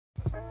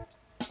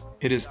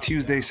It is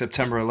Tuesday,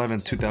 September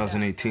 11th,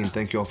 2018.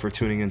 Thank you all for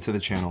tuning into the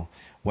channel.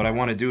 What I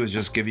want to do is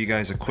just give you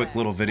guys a quick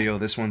little video.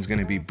 This one's going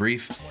to be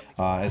brief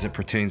as it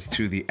pertains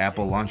to the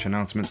Apple launch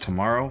announcement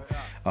tomorrow.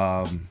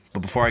 But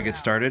before I get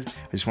started,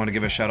 I just want to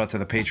give a shout out to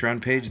the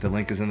Patreon page. The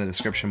link is in the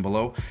description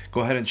below.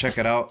 Go ahead and check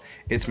it out.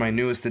 It's my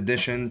newest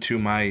addition to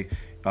my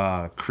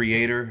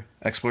creator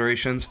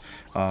explorations.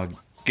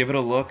 Give it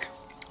a look.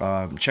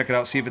 Check it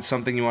out. See if it's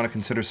something you want to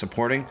consider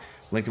supporting.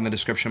 Link in the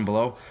description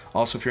below.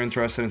 Also, if you're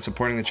interested in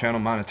supporting the channel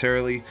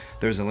monetarily,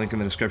 there's a link in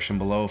the description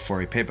below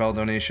for a PayPal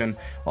donation.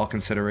 All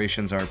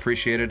considerations are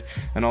appreciated.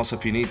 And also,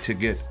 if you need to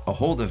get a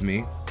hold of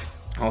me,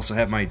 I also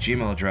have my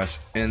Gmail address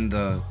in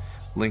the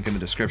link in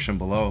the description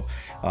below.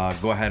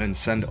 Go ahead and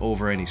send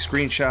over any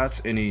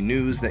screenshots, any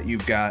news that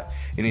you've got,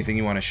 anything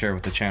you want to share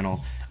with the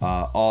channel.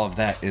 All of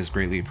that is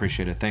greatly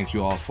appreciated. Thank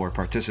you all for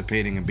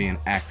participating and being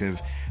active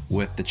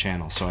with the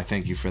channel. So I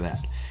thank you for that.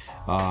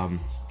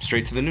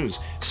 Straight to the news.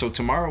 So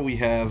tomorrow we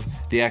have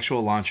the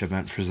actual launch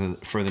event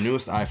for the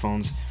newest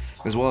iPhones,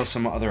 as well as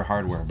some other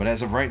hardware. But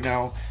as of right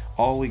now,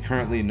 all we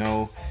currently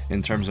know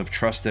in terms of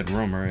trusted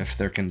rumor, if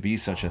there can be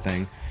such a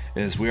thing,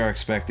 is we are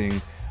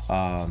expecting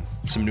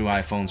some new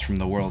iPhones from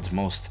the world's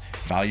most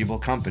valuable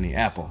company,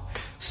 Apple.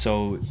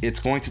 So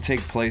it's going to take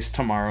place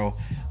tomorrow,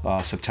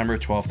 September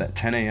 12th at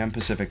 10 a.m.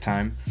 Pacific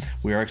time.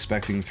 We are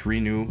expecting 3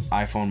 new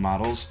iPhone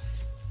models.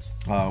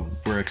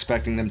 We're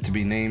expecting them to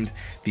be named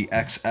the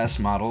XS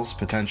models,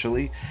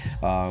 potentially.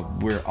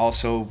 We're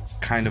also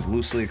kind of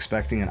loosely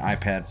expecting an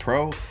iPad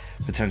Pro,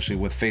 potentially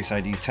with Face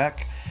ID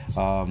tech.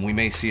 We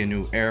may see a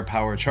new Air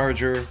Power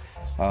charger,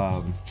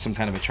 some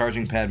kind of a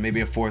charging pad,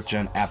 maybe a 4th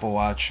gen Apple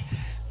Watch,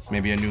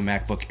 maybe a new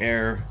MacBook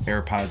Air,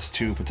 AirPods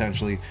 2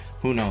 potentially,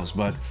 who knows.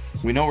 But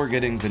we know we're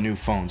getting the new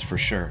phones for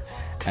sure,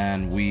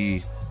 and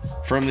we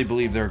firmly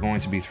believe there are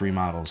going to be 3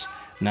 models.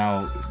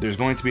 Now, there's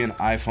going to be an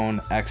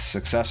iPhone X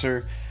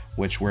successor,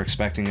 which we're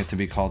expecting it to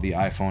be called the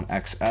iPhone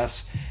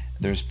XS.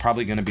 There's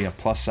probably going to be a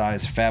plus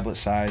size, phablet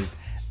sized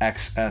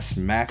XS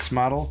Max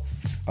model.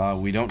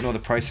 We don't know the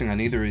pricing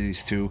on either of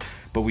these two,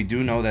 but we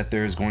do know that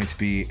there's going to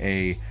be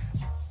a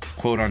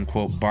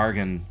quote-unquote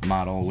bargain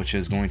model, which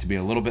is going to be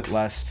a little bit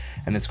less,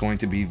 and it's going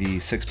to be the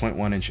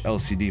 6.1-inch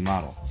LCD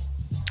model.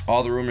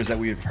 All the rumors that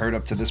we've heard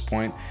up to this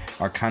point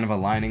are kind of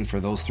aligning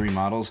for those 3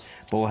 models,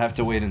 but we'll have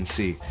to wait and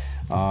see.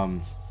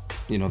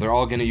 You know, they're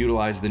all going to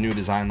utilize the new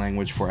design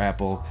language for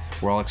Apple.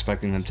 We're all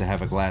expecting them to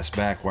have a glass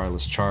back,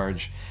 wireless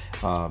charge.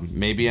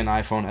 Maybe an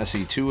iPhone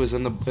SE2 is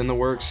in the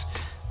works.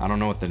 I don't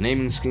know what the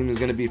naming scheme is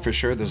going to be for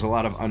sure. There's a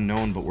lot of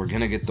unknown, but we're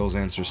going to get those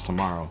answers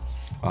tomorrow.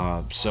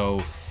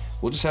 So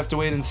we'll just have to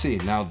wait and see.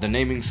 Now, the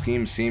naming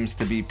scheme seems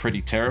to be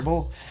pretty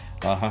terrible.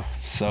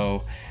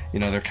 So, you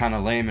know, they're kind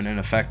of lame and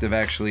ineffective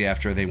actually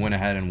after they went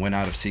ahead and went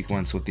out of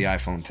sequence with the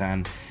iPhone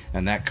X.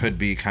 And that could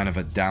be kind of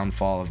a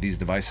downfall of these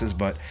devices,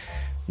 but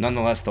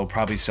nonetheless, they'll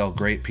probably sell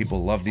great.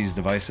 People love these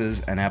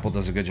devices, and Apple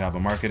does a good job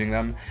of marketing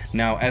them.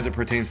 Now, as it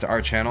pertains to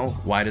our channel,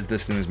 why does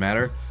this news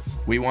matter?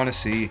 We want to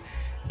see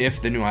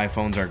if the new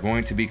iPhones are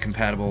going to be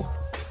compatible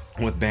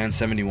with Band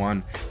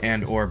 71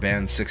 and or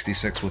Band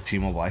 66 with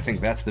T-Mobile. I think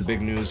that's the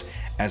big news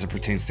as it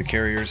pertains to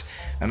carriers.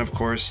 And of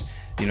course,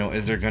 you know,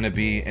 is there going to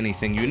be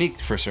anything unique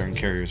for certain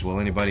carriers? Will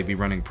anybody be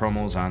running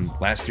promos on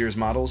last year's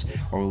models,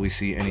 or will we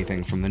see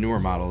anything from the newer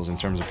models in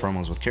terms of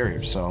promos with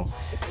carriers? So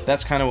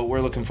that's kind of what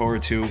we're looking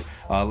forward to.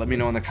 Let me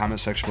know in the comment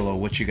section below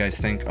what you guys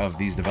think of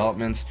these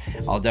developments.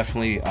 I'll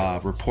definitely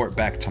report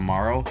back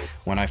tomorrow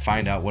when I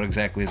find out what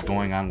exactly is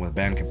going on with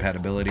band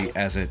compatibility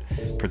as it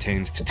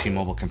pertains to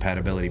T-Mobile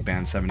compatibility,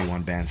 Band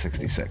 71, Band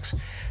 66.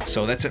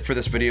 So that's it for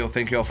this video.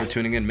 Thank you all for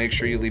tuning in. Make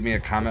sure you leave me a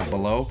comment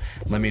below.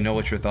 Let me know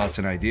what your thoughts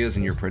and ideas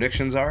and your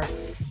predictions are.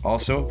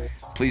 Also,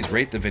 please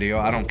rate the video.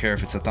 I don't care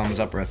if it's a thumbs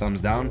up or a thumbs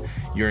down.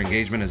 Your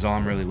engagement is all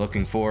I'm really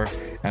looking for.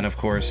 And of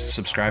course,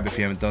 subscribe if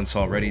you haven't done so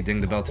already.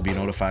 Ding the bell to be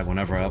notified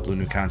whenever I upload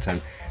new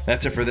content.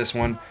 That's it for this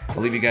one.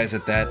 I'll leave you guys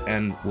at that,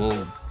 and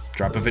we'll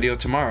drop a video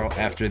tomorrow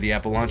after the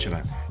Apple launch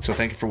event. So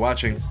thank you for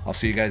watching. I'll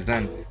see you guys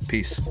then.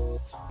 Peace.